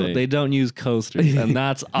do wrong? insane. They don't use coasters, and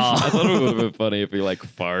that's all. I thought it would have been funny if he like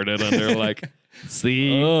farted and they're like,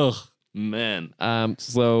 see. Ugh, man.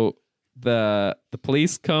 So the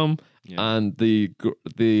police come and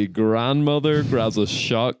the grandmother grabs a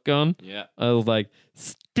shotgun. Yeah. I was like,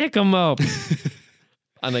 stick him up.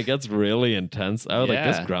 And it gets really intense. I was like,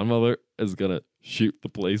 this Yeah. grandmother is gonna shoot the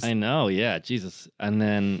police. I know, yeah, Jesus. And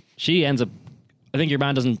then she ends up, I think your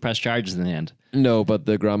man doesn't press charges in the end. No, but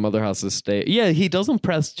the grandmother has to stay. Yeah, he doesn't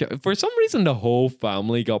press. For some reason, the whole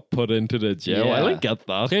family got put into the jail. Yeah. I don't get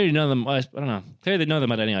that. Clearly none of them, I don't know, clearly none of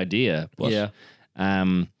them had any idea. But, Yeah.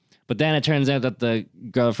 But then it turns out that the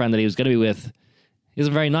girlfriend that he was going to be with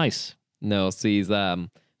isn't very nice. No, she's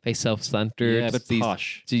very self-centered. Yeah, a bit She's-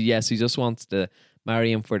 posh. She just wants to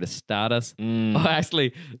marry him for the status. Oh,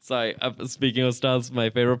 actually, sorry. Speaking of status,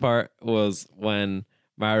 my favorite part was when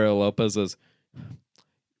Mario Lopez was,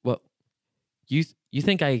 well, you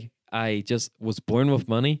think I just was born with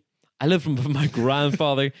money? I lived with my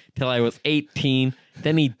grandfather till I was 18.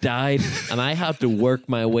 Then he died, and I had to work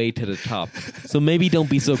my way to the top. So maybe don't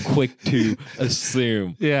be so quick to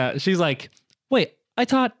assume. Yeah, she's like, wait, I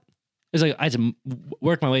thought It's like, I had to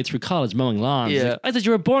work my way through college mowing lawns. Yeah. Like, I thought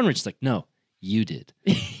you were born rich. It's like, no, you did.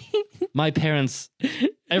 My parents,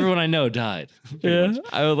 everyone I know died. Yeah,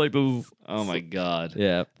 I was like those. Oh my God.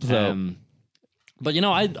 Yeah, so But you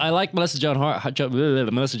know, I like Melissa Joan Hart.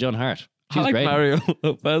 Melissa Joan Hart. I She's like great. Mario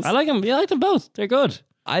Lopez. I like them. Yeah, I like them both. They're good.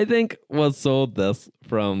 I think what sold this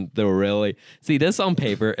from the really this on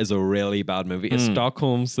paper is a really bad movie. It's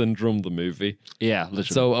Stockholm Syndrome, the movie. Yeah, literally.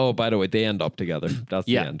 So, by the way, they end up together. That's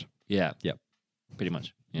Yeah. the end. yeah, Yep. pretty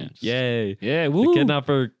much. Yeah, Yay! yeah. The Woo.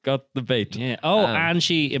 kidnapper got the bait. Yeah. Oh, Um, and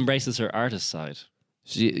she embraces her artist side.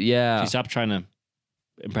 She She stopped trying to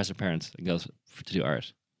impress her parents and goes to do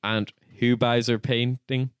art. And who buys her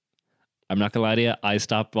painting? I'm not gonna lie to you. I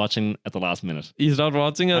stopped watching at the last minute. You stopped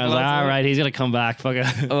watching it. I was like, last all night? right, he's gonna come back. Fuck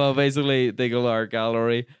it. Well, basically, they go to our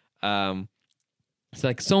gallery. It's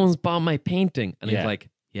like someone's bought my painting, and Yeah. he's like,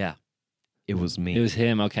 "Yeah, it was me." It was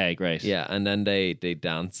him. Okay, great. Yeah, and then they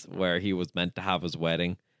dance where he was meant to have his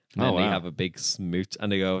wedding. And Oh, then they wow. have a big smooch,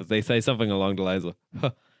 and they say something along the lines of,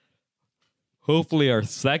 "Huh, hopefully our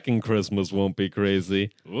second Christmas won't be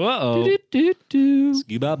crazy." Whoa. Yeah,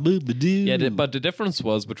 but the difference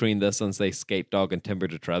was between this and say Skate Dog and Timber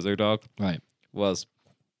the Treasure Dog Right. was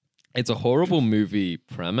it's a horrible movie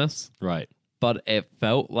premise, Right. but it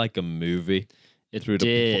felt like a movie. It through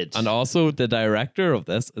did. And also, the director of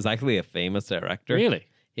this is actually a famous director. Really?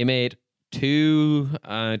 He made two.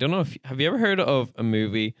 I don't know if have you ever heard of a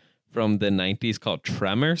movie from the 90s called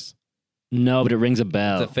Tremors? No, but it rings a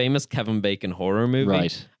bell. It's a famous Kevin Bacon horror movie.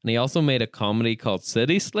 Right. And he also made a comedy called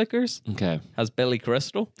City Slickers. Okay. Has Billy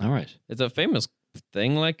Crystal. All right. It's a famous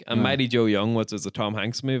thing, like, and Mighty Joe Young, which is a Tom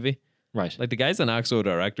Hanks movie. Right. Like, the guy's an actual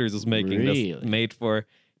director, just making Really? this made for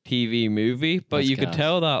TV movie. But That's you could gas.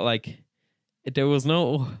 tell that, like, there was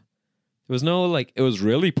no, like, it was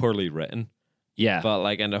really poorly written. Yeah. But,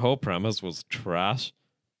 like, and the whole premise was trash.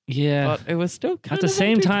 yeah. But it was still kind At the of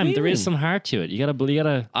same time, there is entertaining. some heart to it. You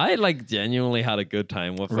gotta. I, like, genuinely had a good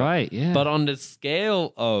time with it. Right. Yeah. But on the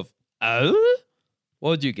scale of, what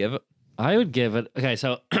would you give it? I would give it. Okay,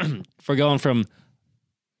 so for going from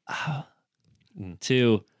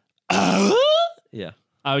to, Yeah.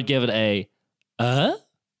 I would give it a. I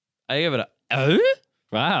give it a,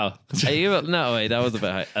 Wow. I give it, no, wait, that was a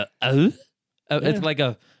bit high. It's like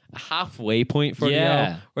a halfway point for Yeah,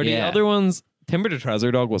 the Where the yeah. other ones, Timber the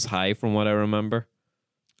Treasure Dog was high from what I remember.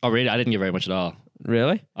 Oh, really? I didn't give very much at all.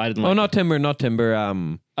 Really? I didn't. Oh, Like, not Timber.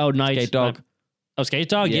 Oh, Night. Skate Dog. Oh, Skate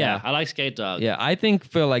Dog. Yeah. Yeah. I like Skate Dog. Yeah, I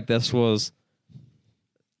feel like this was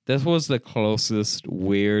the closest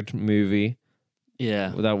weird movie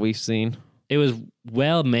Yeah. that we've seen. It was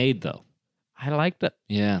well made though. I liked it.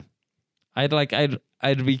 Yeah.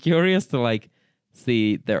 I'd be curious to like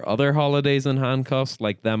see their other holidays in handcuffs,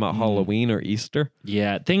 like them at Halloween or Easter.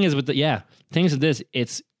 Yeah. Thing is with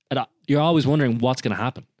this, you're always wondering what's going to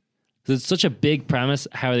happen. 'Cause it's such a big premise.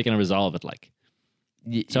 How are they going to resolve it? Like,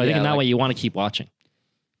 so I think in that way you want to keep watching.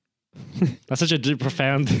 That's such a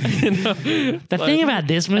profound. The thing about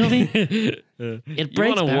this movie, it You breaks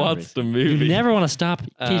want to watch boundaries. the movie. You never want to stop.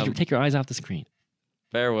 Um, Take your eyes off the screen.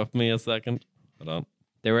 Bear with me a second. Hold on.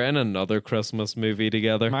 They were in another Christmas movie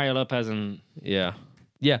together. Mario Lopez and Yeah.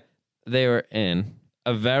 Yeah. They were in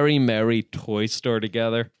a very merry toy store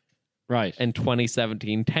together right, in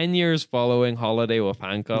 2017, 10 years following Holiday with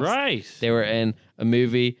Handcuffs. right. They were in a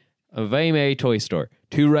movie, A Very Merry Toy Store.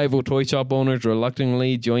 Two rival toy shop owners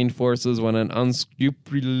reluctantly joined forces when an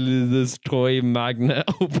unscrupulous toy magnate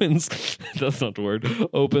opens, that's not the word,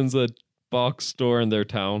 opens a box store in their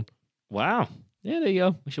town. Wow, Yeah, there you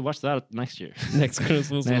go. we should watch that next year. Next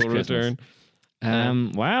Christmas Next will Christmas.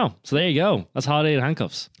 return. Wow. So there you go. That's Holiday in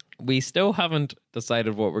Handcuffs. We still haven't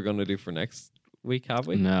decided what we're going to do for next week, have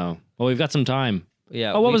we? No. Well, we've got some time.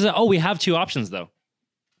 Yeah. Oh, what was it? Oh, we have two options though.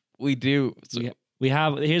 We do. So, We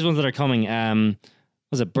have. Here's ones that are coming.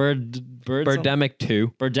 Was it Birdemic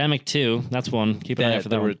 2. Birdemic 2. That's one. Keep an eye out for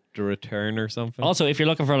that one. The Return or something. Also, if you're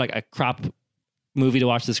looking for like a crap movie to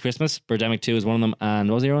watch this Christmas, Birdemic 2 is one of them. And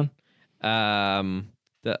what was the other one?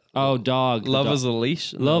 Dog. Love The is a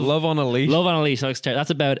Leash. Love on a Leash. Love on a Leash. That's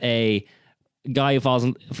about a guy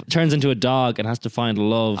who turns into a dog and has to find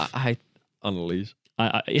love. I on a Leash.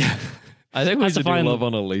 Yeah. I think we Has to should do find- Love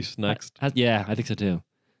on a Leash next. Yeah, I think so too.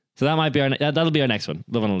 So that might be that'll be our next one.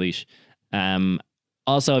 Love on a Leash.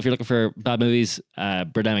 Also, if you're looking for bad movies,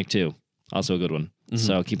 Birdemic 2, also a good one.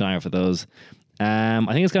 So keep an eye out for those. I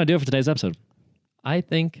think it's gonna do it for today's episode. I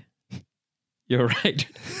think you're right.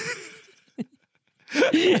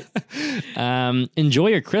 Enjoy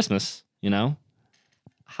your Christmas.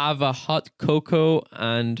 Have a hot cocoa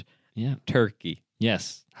and Yeah. turkey.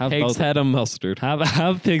 Yes. Have Pig's both. head and mustard.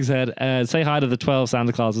 Have pig's head. Say hi to the 12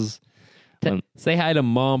 Santa Clauses. Say hi to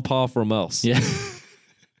Mom, Pa from us. Yeah.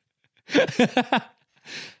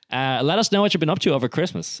 Let us know what you've been up to over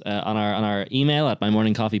Christmas on our email at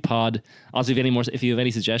mymorningcoffeepod. Also, if you have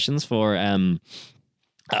any suggestions for or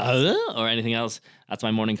anything else, that's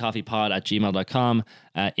mymorningcoffeepod@gmail.com.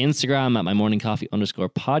 Instagram at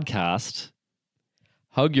mymorningcoffee_podcast.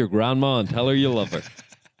 Hug your grandma and tell her you love her.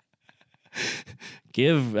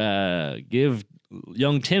 Give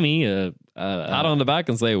young Timmy a Pat on the back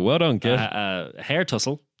and say, well done, kid. hair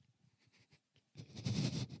tussle.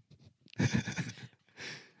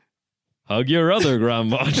 Hug your other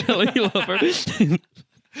grandma. Tell her you love her.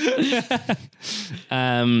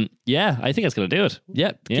 Yeah, I think that's going to do it.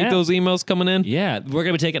 Yeah, keep Yeah. those emails coming in. Yeah, we're going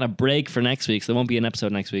to be taking a break for next week, so there won't be an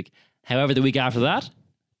episode next week. However, the week after that,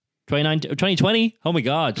 2020. Oh my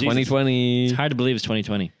God, Jesus. 2020. It's hard to believe it's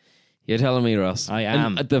 2020. You're telling me, Ross. I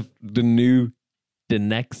am. And the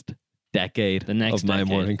next decade The next of my decade.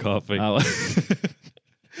 morning coffee. Oh.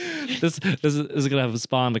 This is going to have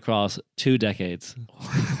spawned across 2 decades.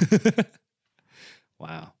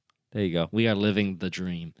 Wow. There you go. We are living the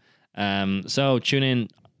dream. So tune in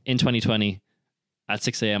 2020 at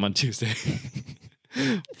 6 a.m. on Tuesday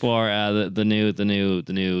for the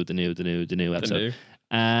new episode.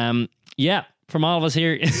 Yeah, from all of us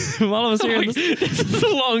here, This is the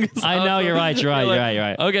longest. I know you're right. You're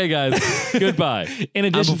right. Okay, guys. Goodbye. In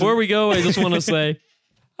And addition, before we go, I just want to say,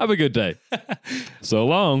 have a good day. So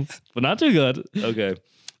long. but not too good. Okay.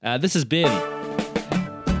 This has been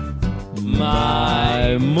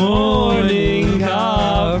my morning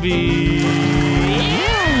coffee.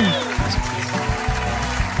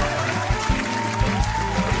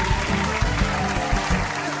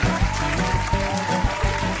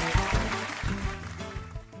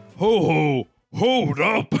 Ho ho, hold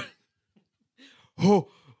up. Ho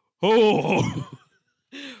ho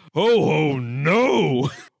ho, no.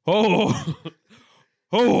 Ho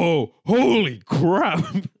ho, holy crap.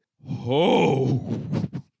 Ho.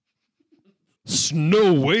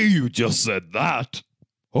 No way you just said that.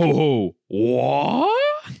 Ho ho,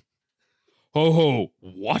 what? Ho ho,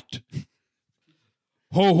 what?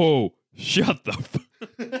 Ho ho, shut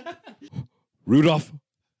the Rudolph,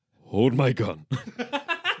 hold my gun.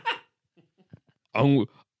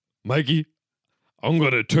 Mikey, I'm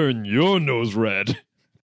gonna turn your nose red.